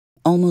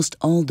Almost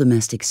all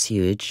domestic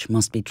sewage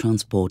must be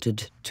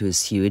transported to a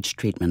sewage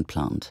treatment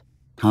plant.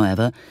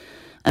 However,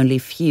 only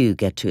few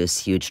get to a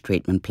sewage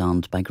treatment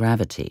plant by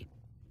gravity.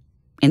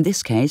 In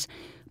this case,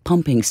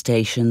 pumping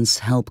stations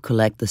help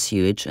collect the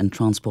sewage and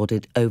transport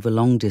it over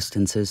long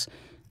distances,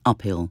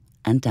 uphill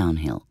and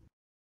downhill.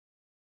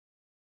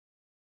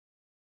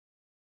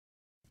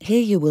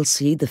 Here you will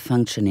see the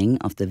functioning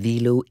of the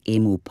Wilo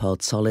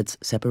EMUport solids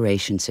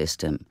separation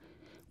system,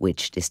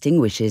 which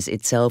distinguishes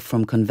itself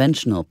from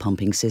conventional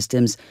pumping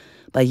systems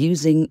by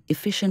using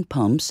efficient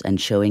pumps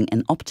and showing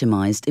an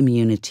optimized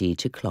immunity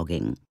to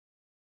clogging.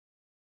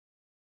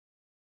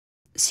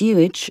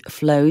 Sewage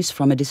flows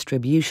from a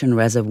distribution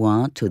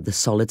reservoir to the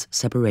solids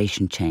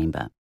separation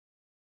chamber.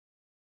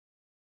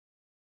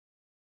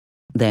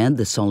 There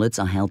the solids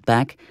are held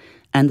back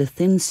and the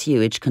thin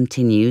sewage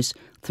continues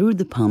through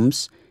the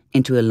pumps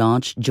into a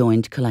large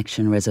joint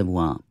collection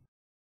reservoir.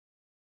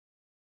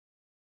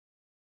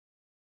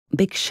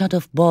 Big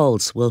shut-off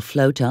balls will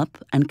float up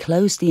and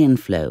close the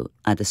inflow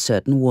at a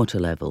certain water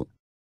level.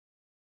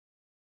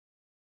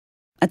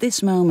 At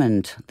this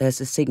moment, there's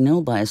a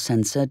signal by a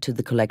sensor to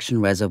the collection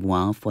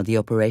reservoir for the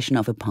operation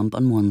of a pump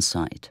on one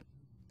side.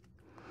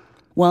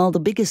 While the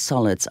biggest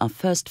solids are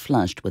first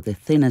flushed with the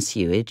thinner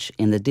sewage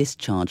in the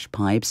discharge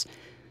pipes,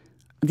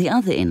 the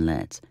other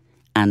inlet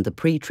and the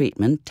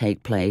pre-treatment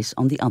take place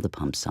on the other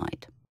pump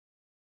side.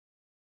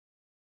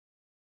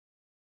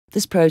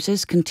 This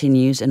process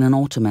continues in an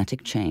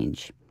automatic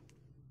change.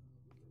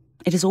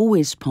 It is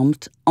always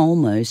pumped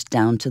almost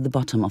down to the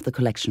bottom of the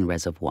collection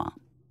reservoir.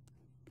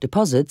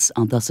 Deposits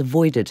are thus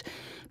avoided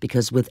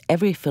because with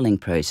every filling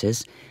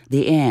process,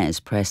 the air is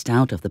pressed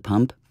out of the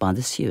pump by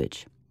the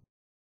sewage.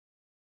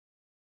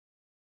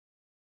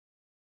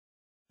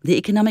 The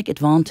economic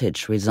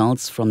advantage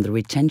results from the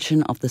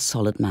retention of the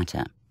solid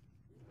matter.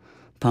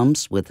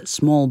 Pumps with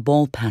small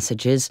ball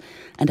passages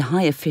and a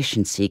high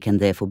efficiency can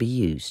therefore be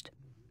used.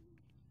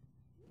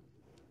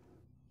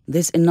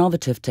 This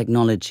innovative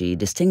technology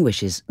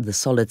distinguishes the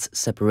solids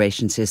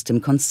separation system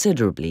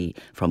considerably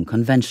from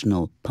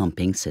conventional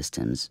pumping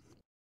systems.